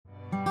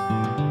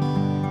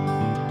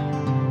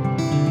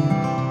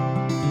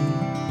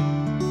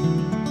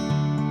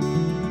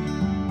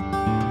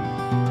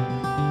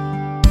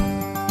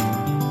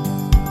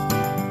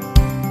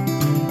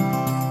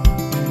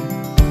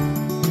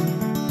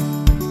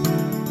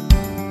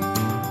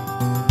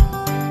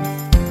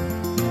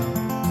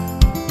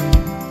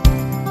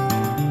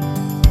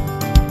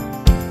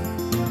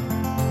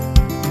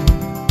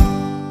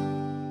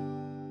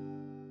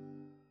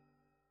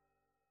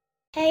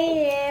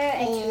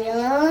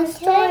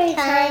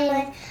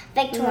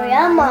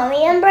Victoria,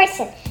 Mommy, and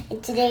Bryson.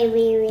 And today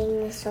we're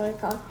reading a story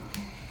called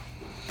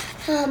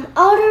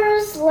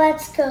Otter's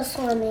Let's Go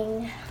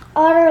Swimming.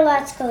 Otter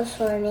Let's Go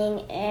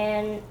Swimming,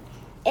 and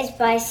it's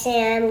by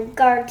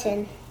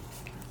Garton.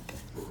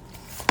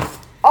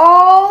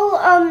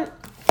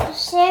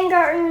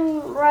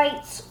 Garton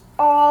writes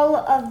all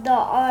of the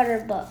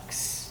Otter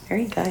books.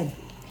 Very good.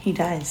 He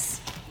does.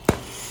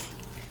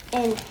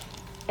 And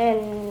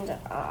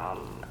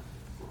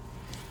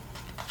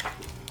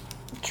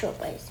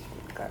Trailblazing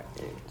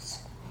Gardens.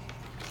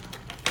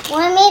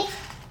 Let me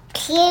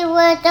see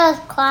what those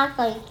clocks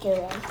are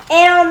doing.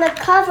 And on the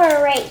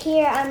cover right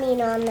here,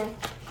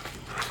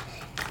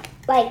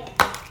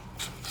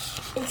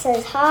 it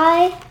says,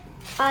 "Hi,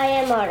 I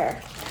am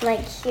Otter."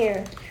 Like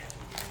here.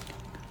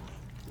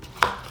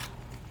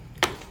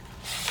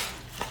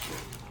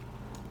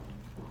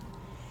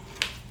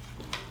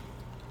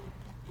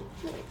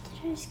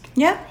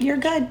 Yep, you're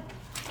good.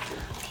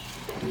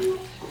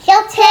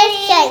 So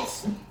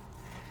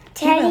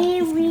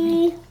Teddy,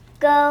 we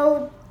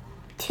go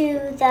to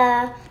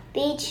the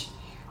beach.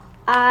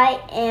 I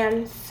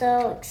am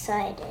so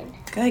excited.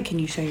 Good. Can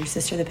you show your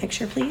sister the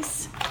picture,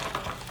 please?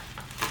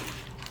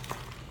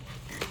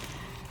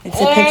 It's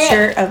a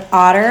picture of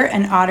Otter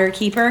and Otter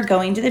Keeper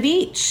going to the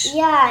beach.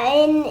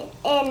 Yeah,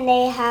 and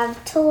they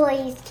have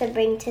toys to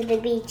bring to the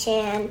beach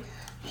and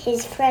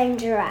his friend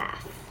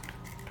Giraffe.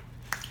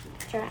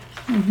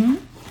 Mm-hmm.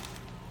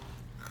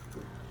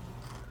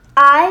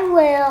 I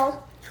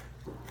will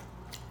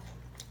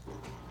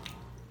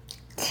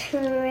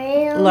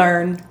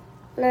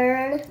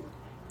learn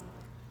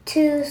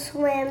to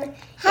swim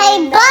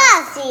in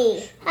the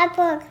sea. Hi,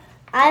 Book.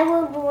 I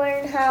will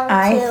learn how to.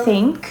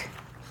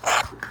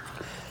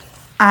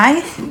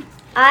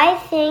 I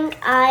think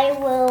I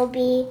will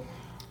be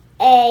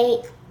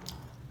a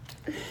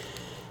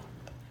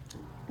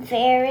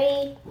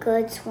very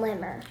good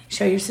swimmer.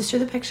 Show your sister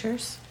the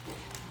pictures.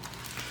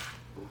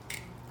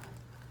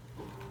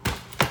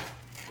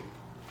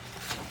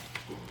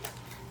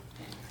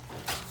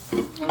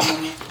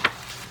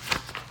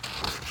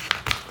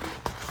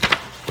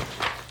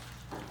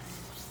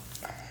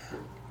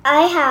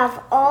 I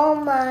have all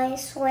my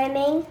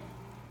swimming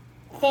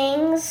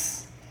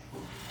things,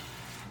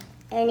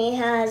 and he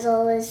has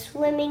all his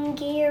swimming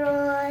gear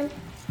on.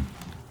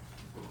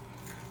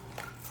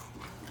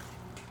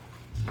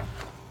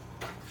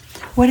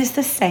 What does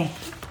this say?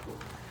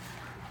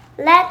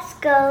 Let's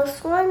go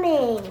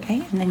swimming.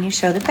 Okay, and then you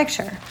show the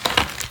picture.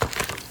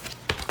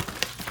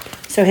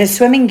 So his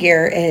swimming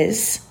gear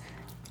is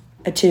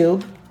a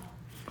tube,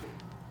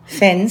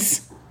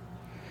 fins,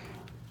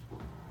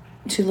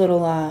 two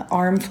little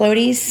arm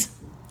floaties,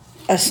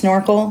 a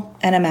snorkel,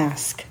 and a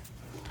mask.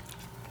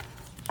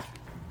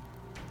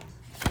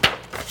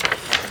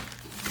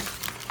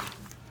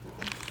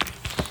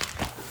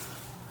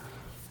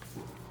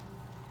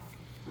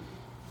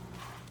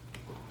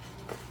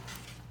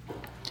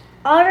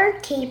 Otter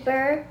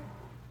Keeper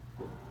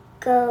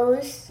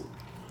goes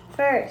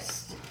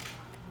first.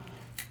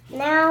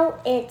 Now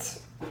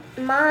it's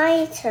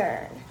my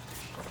turn.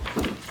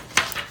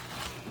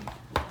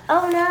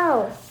 Oh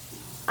no,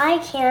 I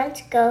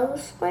can't go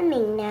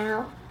swimming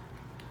now.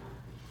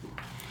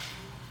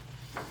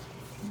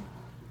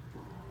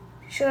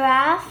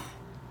 Giraffe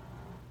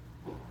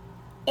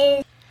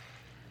is...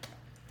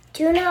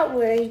 Do not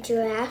worry,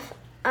 Giraffe.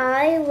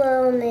 I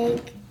will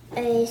make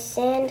a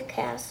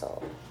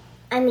sandcastle.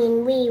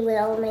 We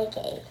will make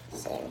a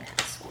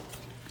sandcastle.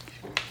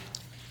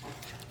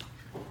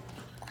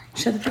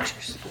 Show the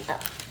pictures. Oh.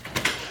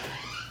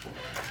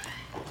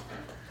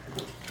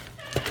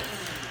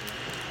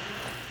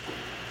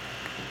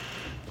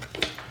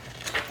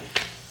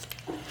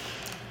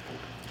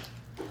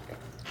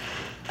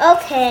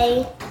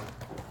 Okay.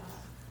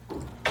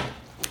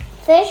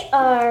 Fish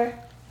are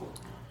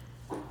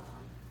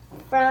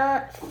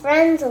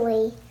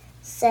friendly,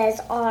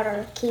 says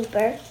Otter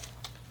Keeper.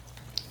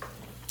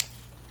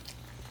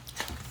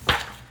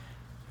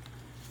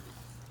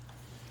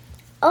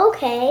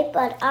 Okay,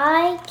 but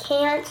I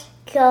can't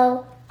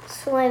go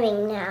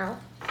swimming now.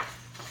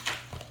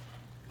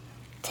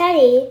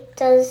 Teddy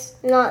does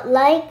not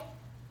like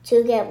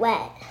to get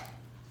wet.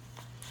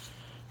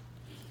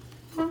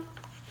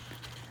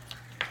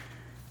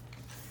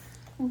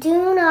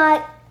 Do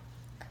not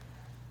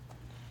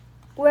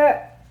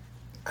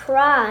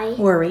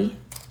worry,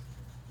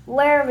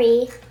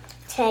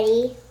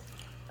 Teddy.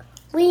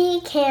 We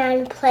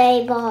can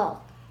play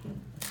ball.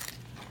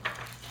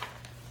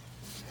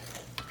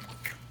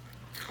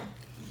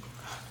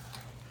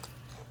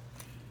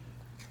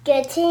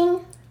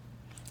 Getting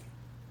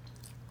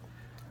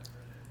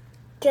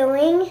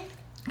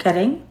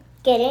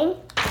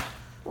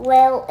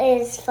well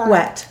is fun.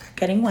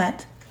 Getting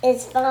wet.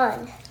 Is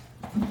fun,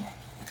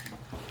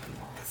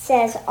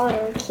 says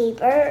Otter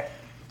Keeper.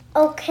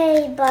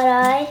 Okay, but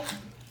I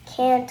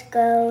can't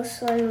go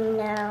swimming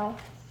now.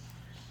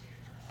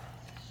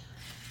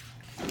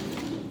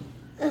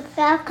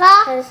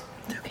 Okay.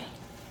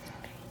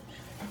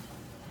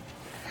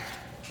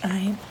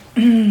 I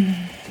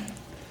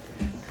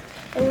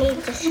need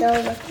need to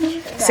show the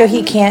picture. So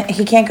he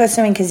can't go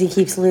swimming because he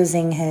keeps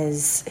losing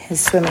his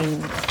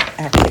swimming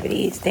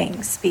activities,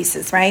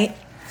 pieces, right?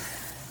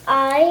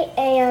 I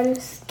am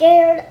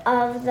scared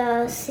of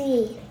the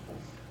sea.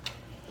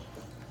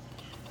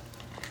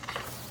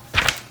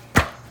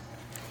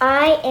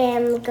 I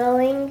am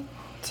going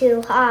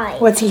to hide.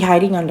 What's he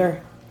hiding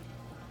under?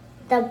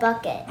 The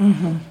bucket.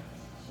 Mm-hmm.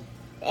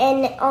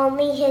 And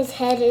only his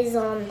head is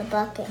on the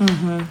bucket.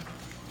 Mm-hmm.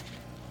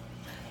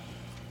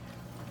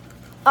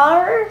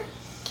 Our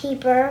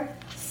keeper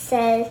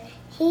says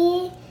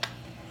he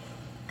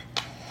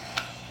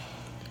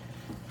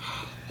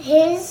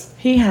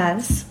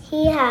has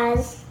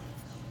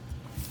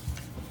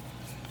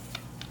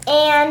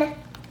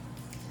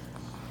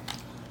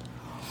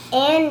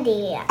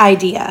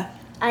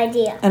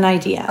an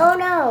idea. Oh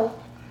no.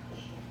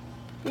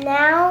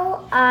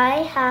 Now I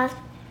have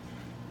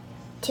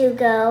to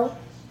go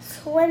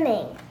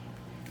swimming.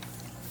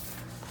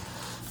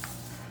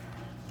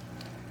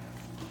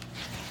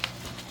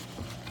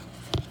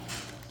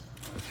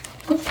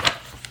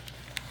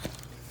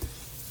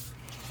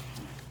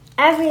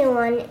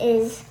 Everyone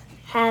is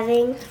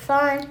having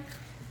fun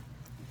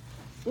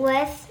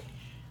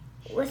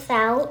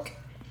without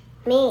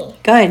me.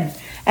 Good.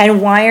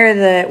 And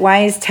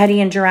why is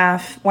Teddy and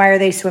Giraffe, why are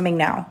they swimming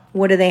now?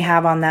 What do they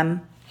have on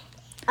them?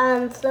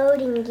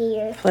 Floating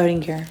gear.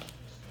 Floating gear.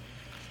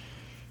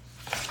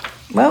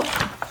 Well.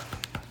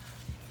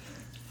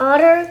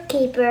 Otter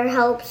keeper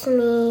helps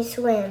me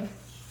swim.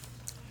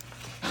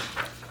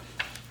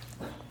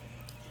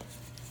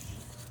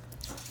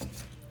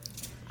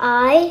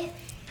 I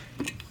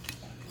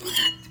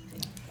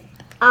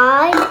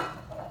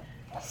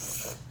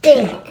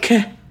stink.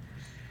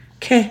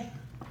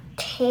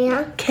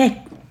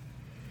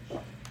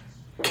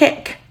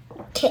 Kick.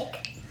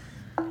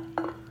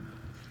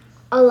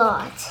 A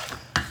lot.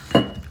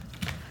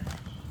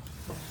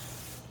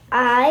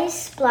 I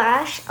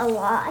splash a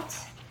lot.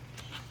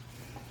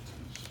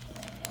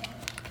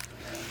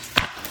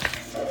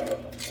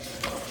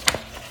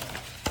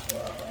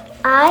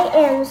 I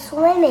am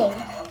swimming.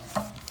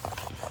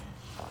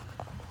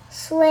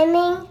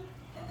 Swimming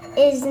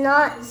is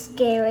not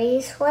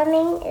scary.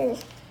 Swimming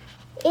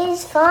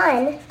is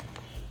fun.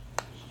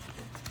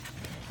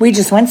 We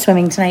just went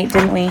swimming tonight,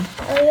 didn't we?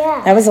 Oh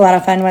yeah. That was a lot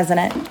of fun, wasn't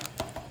it?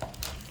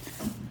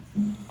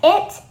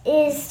 It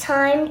is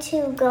time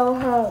to go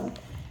home.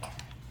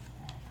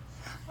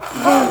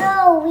 Oh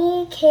no,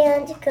 we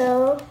can't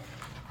go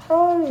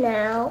home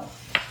now.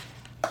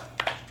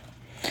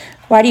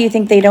 Why do you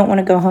think they don't want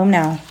to go home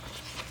now?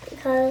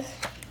 Because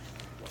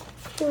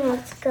he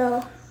wants to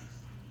go.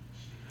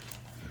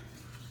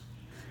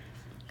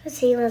 Because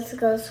he wants to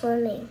go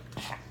swimming.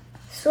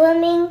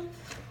 Swimming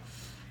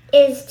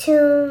is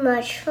too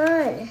much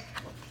fun.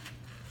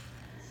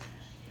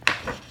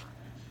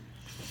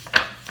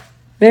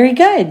 Very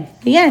good.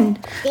 The end.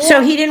 Yeah.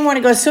 So he didn't want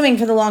to go swimming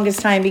for the longest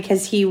time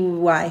because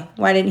why?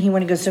 Why didn't he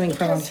want to go swimming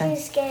for a long time? Because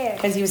he was scared.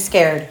 Because he was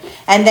scared.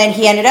 And then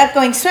he ended up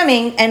going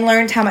swimming and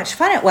learned how much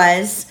fun it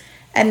was.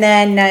 And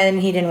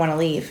then he didn't want to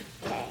leave.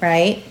 Okay.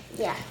 Right?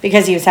 Yeah.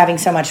 Because he was having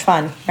so much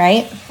fun,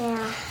 right?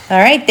 Yeah. All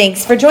right.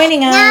 Thanks for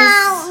joining us.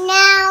 No.